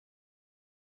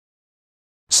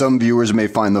Some viewers may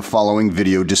find the following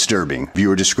video disturbing.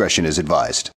 Viewer discretion is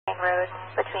advised. Road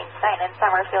between Stine and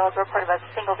Summerfield reported a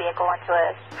single vehicle into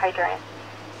a hydrant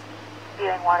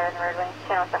spewing water in the roadway.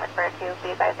 Channel Summit Fire 2. Be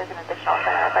advised there's an additional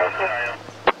center of Fire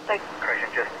 2.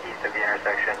 Correction, just east of the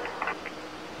intersection.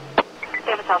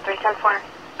 Davis Health 310-4.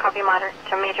 Copy moderate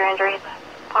to major injuries.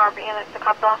 Power units to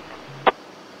cop block.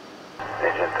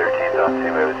 Engine 13 is on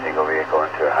scene. We have a single vehicle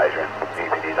into a hydrant.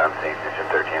 BPD is on scene. Engine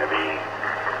 13 will be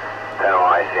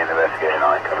Panama Ln and investigating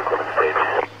on incoming equipment stage.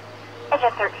 Engine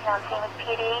 13 on scene with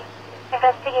PD.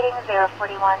 Investigating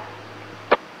 041.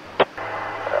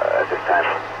 At this time,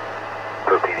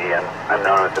 per PD,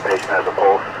 unknown if the patient has a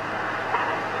pulse.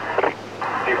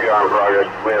 CPR in progress.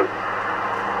 We have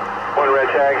one red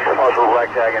tag, possible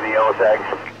black tag, and the yellow tag.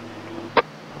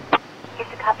 Is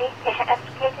the copy? Patient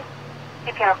extricated.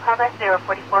 CPR progress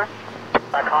 044.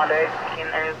 Conde,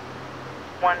 there's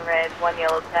one red, one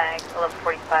yellow tag,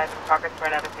 1145 in progress for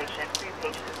another patient. 3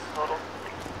 patients total.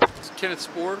 It's Kenneth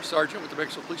Spohr, Sergeant with the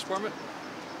Bakersfield Police Department.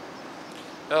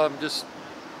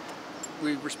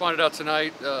 We responded out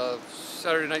tonight,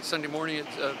 Saturday night, Sunday morning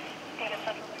at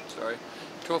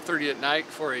 12:30 at night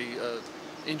for a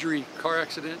injury car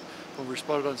accident. When we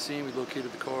responded on scene, we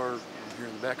located the car here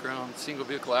in the background. Single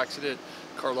vehicle accident.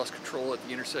 Car lost control at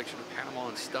the intersection of Panama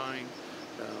and Stine.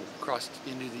 Crossed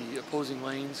into the opposing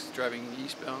lanes, driving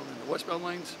eastbound and the westbound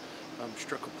lanes.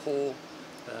 Struck a pole.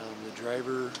 The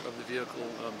driver of the vehicle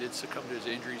did succumb to his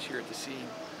injuries here at the scene.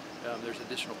 There's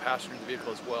additional passenger in the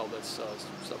vehicle as well that's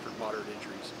suffered moderate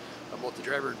injuries. Both the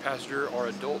driver and passenger are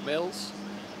adult males.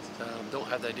 Don't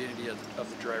have the identity of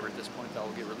the driver at this point. That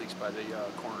will get released by the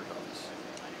coroner's office.